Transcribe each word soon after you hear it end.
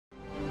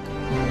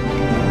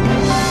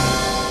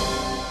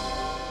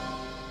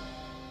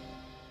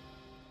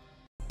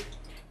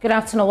Good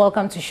afternoon,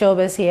 welcome to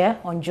Showbiz here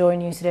on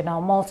JoyNews Today.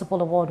 Now,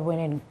 multiple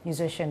award-winning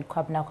musician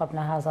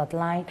Kwabena has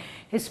outlined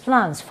his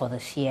plans for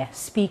this year.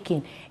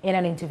 Speaking in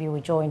an interview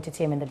with Joy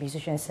Entertainment, the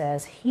musician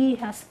says he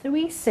has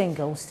 3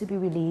 singles to be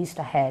released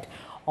ahead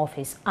of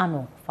his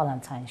annual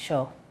Valentine's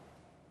show.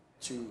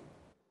 To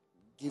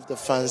give the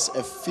fans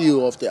a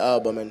feel of the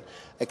album and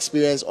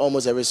experience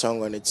almost every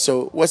song on it.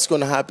 So what's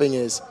going to happen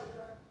is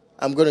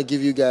I'm going to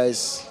give you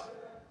guys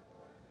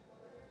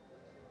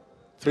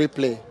 3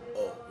 play.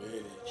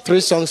 3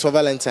 songs for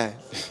Valentine.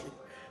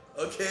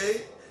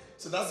 Okay,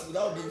 so that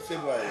will be in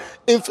February.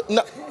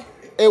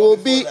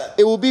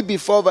 It will be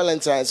before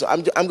Valentine. So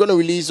I'm going to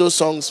release those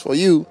songs for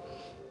you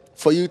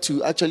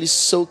to actually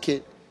soak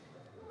it.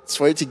 It's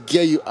for it to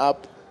get you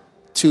up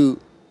to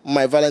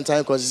my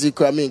Valentine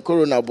concert. I mean,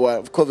 Corona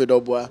boy,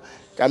 COVID boy.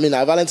 I mean,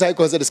 our Valentine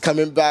concert is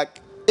coming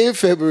back in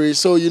February.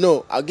 So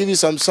I'll give you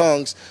some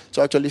songs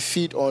to actually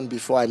feed on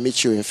before I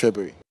meet you in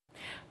February.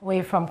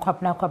 Away from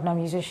Kwabena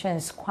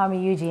musicians Kwame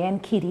Yuji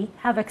and Kiddy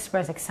have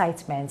expressed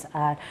excitement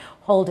at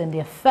holding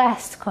their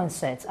first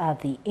concert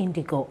at the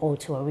Indigo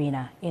O2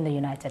 Arena in the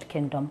United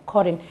Kingdom.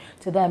 According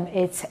to them,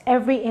 it's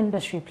every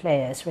industry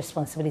player's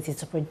responsibility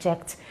to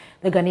project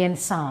the Ghanaian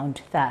sound.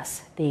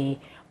 Thus,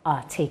 they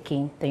are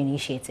taking the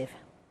initiative.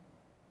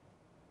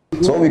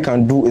 So what we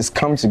can do is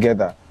come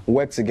together,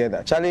 work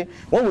together. Charlie,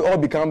 when we all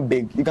become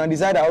big, you can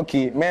decide that,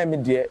 okay,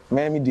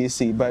 me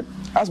say, but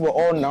as we're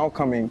all now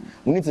coming,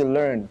 we need to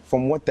learn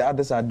from what the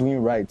others are doing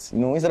right.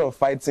 Instead of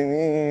fighting,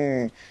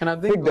 and I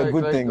think pick the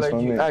good things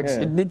from it.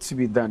 It needs to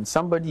be done.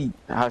 Somebody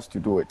has to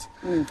do it.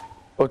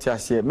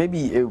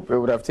 Maybe it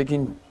would have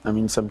taken,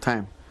 some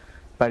time,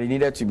 but it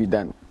needed to be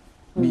done.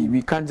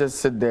 We can't just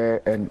sit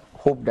there and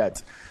hope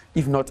that,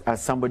 if not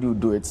as somebody will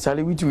do it,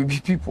 Charlie, we will be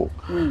people.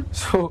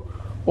 So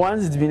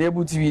once it's been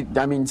able to be,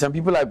 some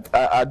people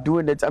are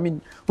doing it.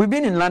 We've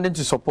been in London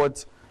to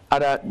support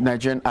other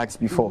Nigerian acts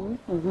before.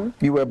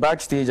 We were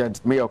backstage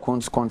at Mayor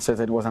Kone's concert.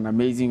 It was an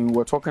amazing. We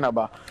were talking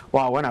about,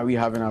 wow, when are we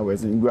having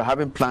ours? And we were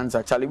having plans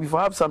actually. We will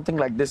have something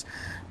like this,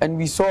 and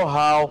we saw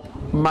how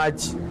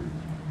much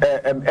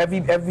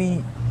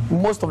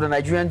most of the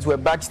Nigerians were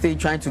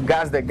backstage trying to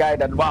gas the guy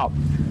that, wow,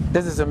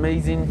 this is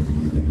amazing.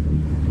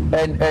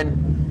 And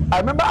I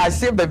remember I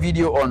saved a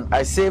video on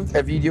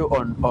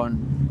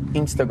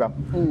Instagram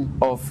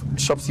of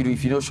Shopsido,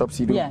 if you know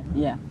Shopsido.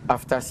 Yeah.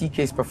 After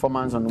CK's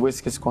performance on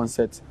Whiskey's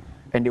concert,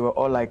 and they were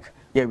all like,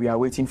 yeah, we are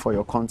waiting for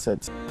your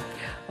concert.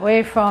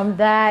 Away from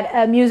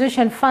that,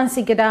 musician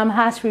Fancy Gadam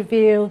has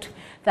revealed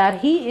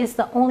that he is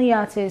the only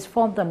artist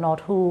from the North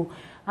who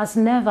has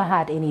never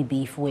had any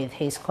beef with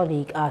his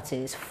colleague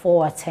artists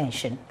for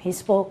attention. He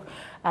spoke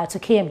to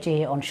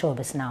KMJ on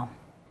Showbiz Now.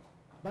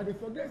 But they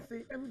forget,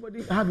 say,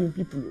 everybody having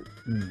people.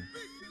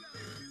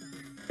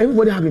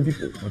 Everybody having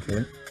people.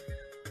 Okay.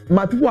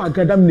 My people are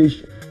Gadam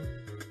Nation.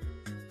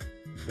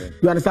 Okay.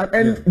 You understand?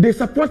 And they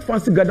support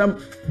Fancy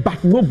Gadam,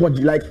 but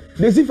nobody. Like,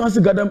 they see Fancy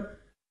Gadam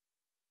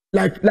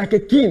like a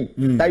king.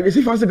 Like, they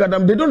see Fancy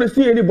Gadam, they don't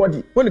see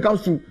anybody when it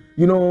comes to,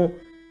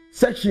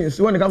 sections,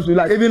 when it comes to,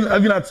 like, even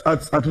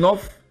at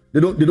North, they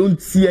don't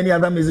see any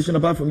other musician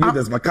apart from you.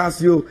 There's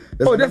Macasio.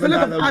 There's a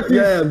lot of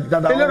artists. A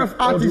lot of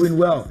artists doing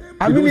well.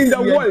 In the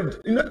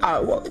world.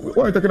 What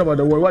are you talking about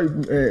the world? Why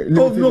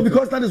no,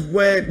 because that is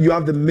where you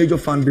have the major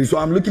fan base. So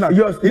I'm looking at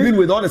yours. Even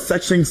with all the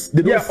sections,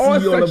 they don't see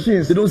all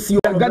sections. They don't see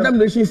all of them. Gadam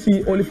Nation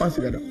see only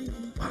Fancy Gadam.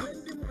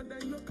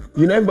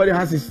 Everybody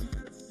has his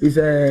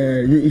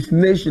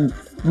nation.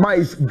 Mine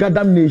is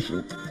Gadam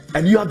Nation,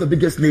 and you have the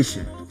biggest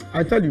nation.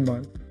 I tell you,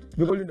 man.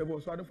 We're in the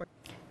world, so I don't find.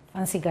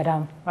 Fancy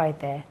Gadam, right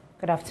there.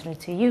 Good afternoon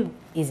to you,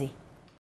 Easy.